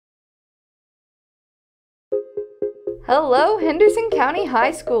Hello, Henderson County High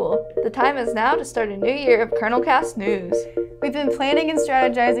School. The time is now to start a new year of KernelCast News. We've been planning and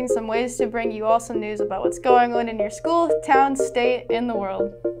strategizing some ways to bring you all some news about what's going on in your school, town, state, and the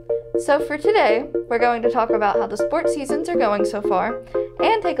world. So for today, we're going to talk about how the sports seasons are going so far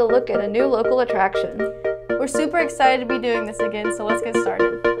and take a look at a new local attraction. We're super excited to be doing this again, so let's get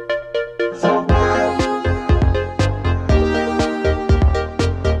started.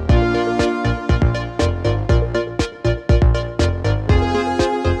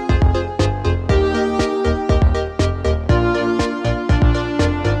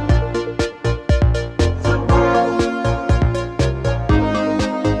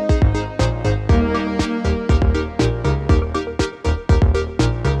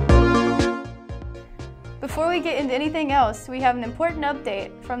 Before we get into anything else, we have an important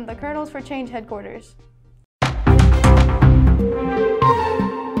update from the Kernels for Change headquarters.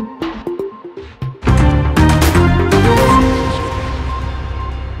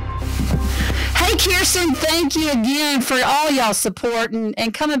 Hey Kirsten, thank you again for all y'all's support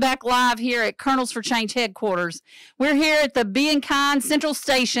and coming back live here at Kernels for Change headquarters. We're here at the Be and Kind Central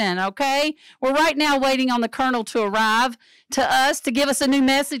Station, okay? We're right now waiting on the Colonel to arrive to us to give us a new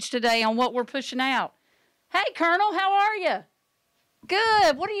message today on what we're pushing out. Hey, Colonel, how are you?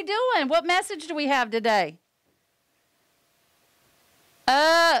 Good. What are you doing? What message do we have today?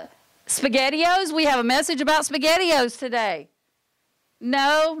 SpaghettiOs? We have a message about SpaghettiOs today.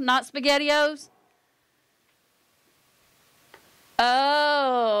 No, not SpaghettiOs?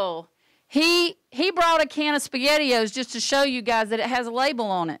 Oh, he brought a can of SpaghettiOs just to show you guys that it has a label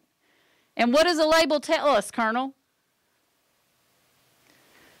on it. And what does a label tell us, Colonel?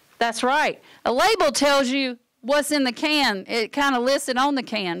 That's right. A label tells you what's in the can. It kind of lists it on the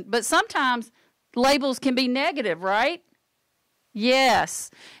can. But sometimes labels can be negative, right?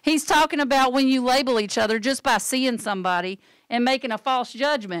 Yes. He's talking about when you label each other just by seeing somebody and making a false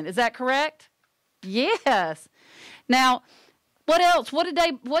judgment. Is that correct? Yes. Now, what else? What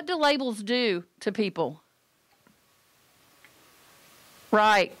do labels do to people?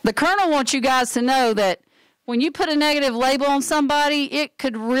 Right. The Colonel wants you guys to know that when you put a negative label on somebody, it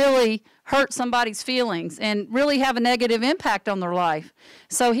could really hurt somebody's feelings and really have a negative impact on their life.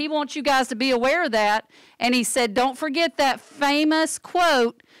 So he wants you guys to be aware of that. And he said, don't forget that famous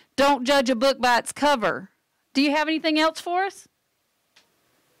quote, don't judge a book by its cover. Do you have anything else for us?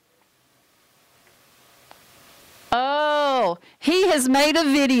 Oh, he has made a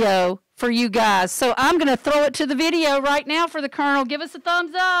video for you guys. So I'm going to throw it to the video right now for the Colonel. Give us a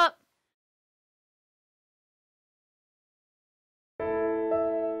thumbs up.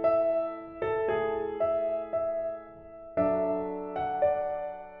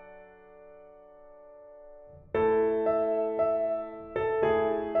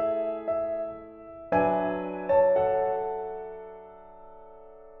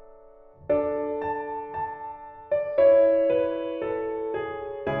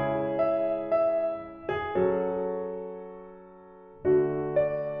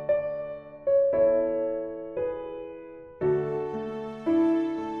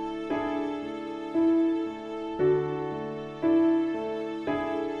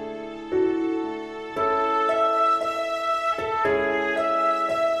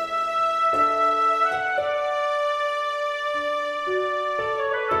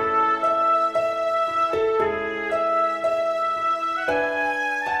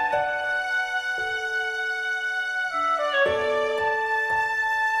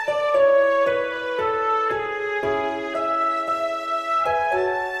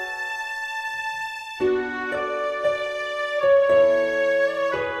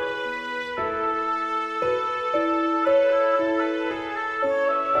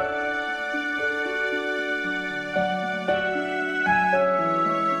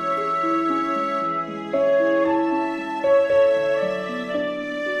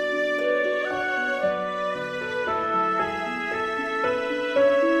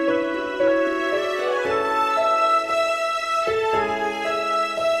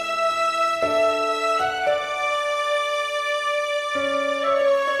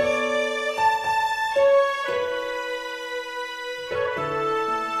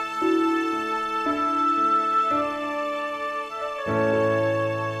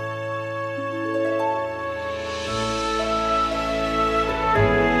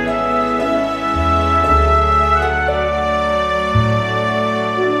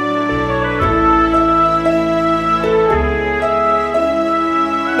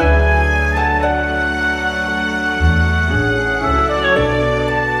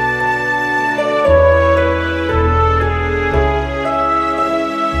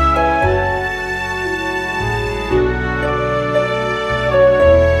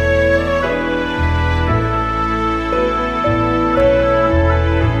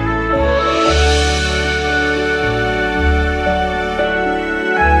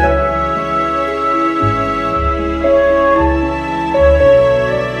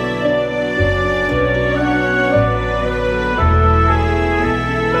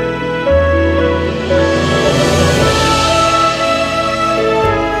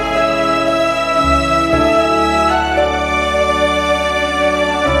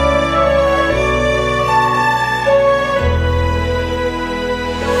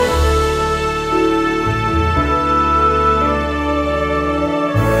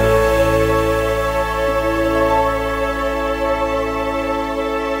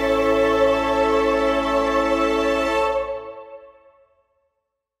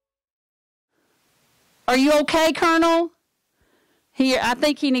 Are you okay, Colonel? I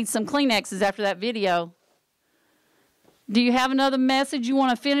think he needs some Kleenexes after that video. Do you have another message you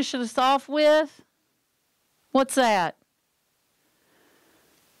want to finish us off with? What's that?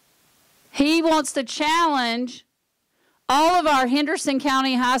 He wants to challenge all of our Henderson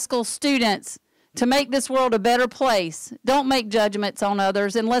County High School students to make this world a better place. Don't make judgments on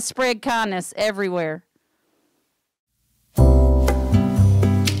others, and let's spread kindness everywhere.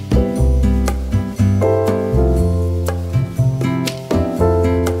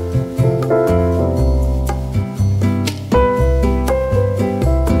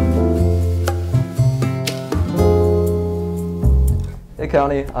 Hey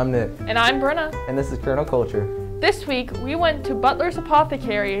County, I'm Nick. And I'm Brenna. And this is Colonel Culture. This week, we went to Butler's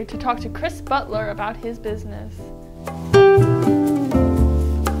Apothecary to talk to Chris Butler about his business.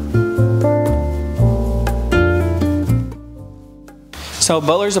 So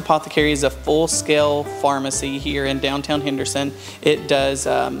Butler's Apothecary is a full-scale pharmacy here in downtown Henderson. It does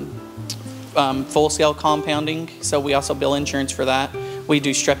full-scale compounding, so we also bill insurance for that. We do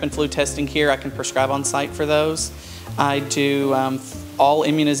strep and flu testing here. I can prescribe on site for those. I do all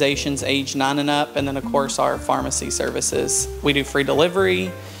immunizations age 9 and up, and then of course our pharmacy services. We do free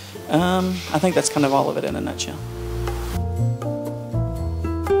delivery. I think that's kind of all of it in a nutshell.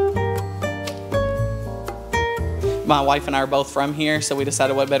 My wife and I are both from here, so we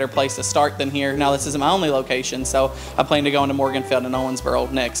decided what better place to start than here. Now this isn't my only location, so I plan to go into Morganfield and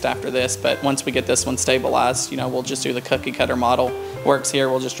Owensboro next after this, but once we get this one stabilized, you know, we'll just do the cookie cutter model. Works here,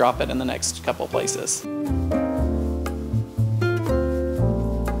 we'll just drop it in the next couple of places.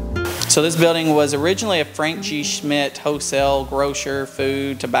 So this building was originally a Frank G. Schmidt wholesale grocer,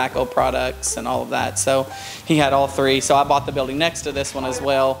 food, tobacco products, and all of that. So he had all three. So I bought the building next to this one as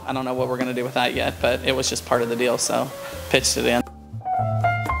well. I don't know what we're going to do with that yet, but it was just part of the deal, so pitched it in.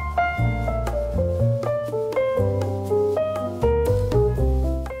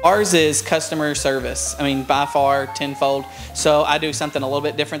 Ours is customer service. I mean, by far, tenfold. So I do something a little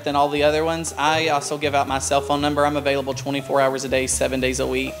bit different than all the other ones. I also give out my cell phone number. I'm available 24 hours a day, 7 days a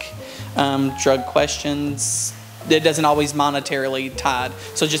week. Drug questions, it doesn't always monetarily tied.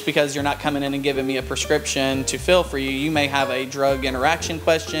 So just because you're not coming in and giving me a prescription to fill for you, you may have a drug interaction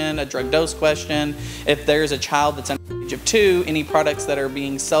question, a drug dose question. If there's a child that's under the age of 2, any products that are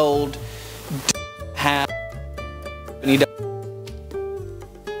being sold have a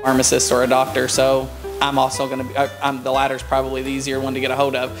pharmacist or a doctor. So I'm also going to be, the latter's probably the easier one to get a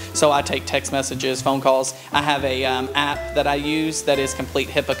hold of. So I take text messages, phone calls. I have a app that I use that is complete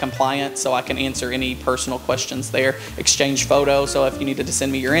HIPAA compliant, so I can answer any personal questions there, exchange photos. So if you needed to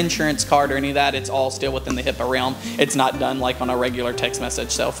send me your insurance card or any of that, it's all still within the HIPAA realm. It's not done like on a regular text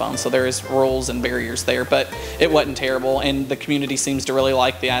message cell phone. So there is rules and barriers there, but it wasn't terrible. And the community seems to really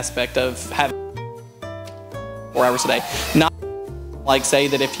like the aspect of having 4 hours a day. Not like say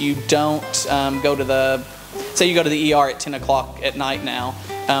that if you don't go to the, say you go to the ER at 10 o'clock at night now,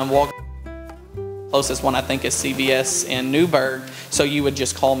 closest one I think is CVS in Newburgh, so you would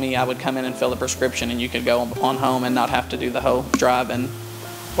just call me, I would come in and fill the prescription and you could go on home and not have to do the whole drive and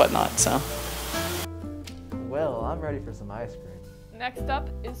whatnot, so. Well, I'm ready for some ice cream. Next up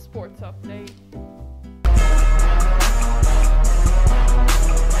is Sports Update.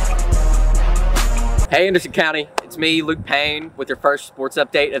 Hey Henderson County, it's me, Luke Payne, with your first sports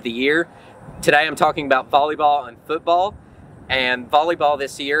update of the year. Today I'm talking about volleyball and football. And volleyball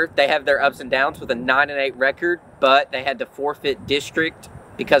this year, they have their ups and downs with a 9-8 record, but they had to forfeit district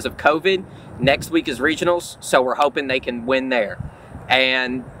because of COVID. Next week is regionals, so we're hoping they can win there.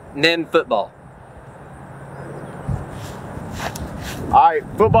 And then football. All right,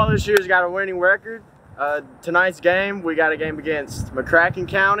 football this year's got a winning record. Tonight's game, we got a game against McCracken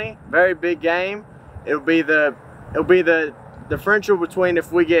County, very big game. It'll be the differential between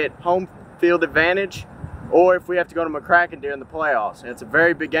if we get home field advantage or if we have to go to McCracken during the playoffs. And it's a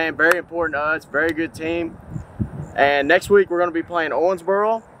very big game, very important to us, very good team. And next week we're going to be playing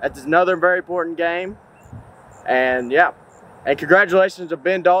Owensboro. That's another very important game. And yeah, and congratulations to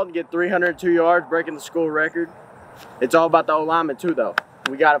Ben Dalton, get 302 yards, breaking the school record. It's all about the O-lineman too, though.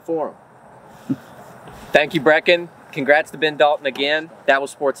 We got it for him. Thank you, Brecken. Congrats to Ben Dalton again. That was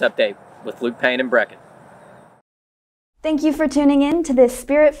Sports Update with Luke Payne and Brecken. Thank you for tuning in to this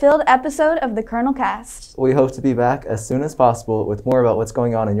spirit-filled episode of the Colonel Cast. We hope to be back as soon as possible with more about what's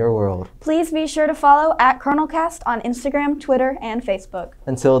going on in your world. Please be sure to follow @ColonelCast on Instagram, Twitter, and Facebook.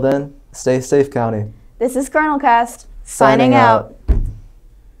 Until then, stay safe, County. This is Colonel Cast, signing out.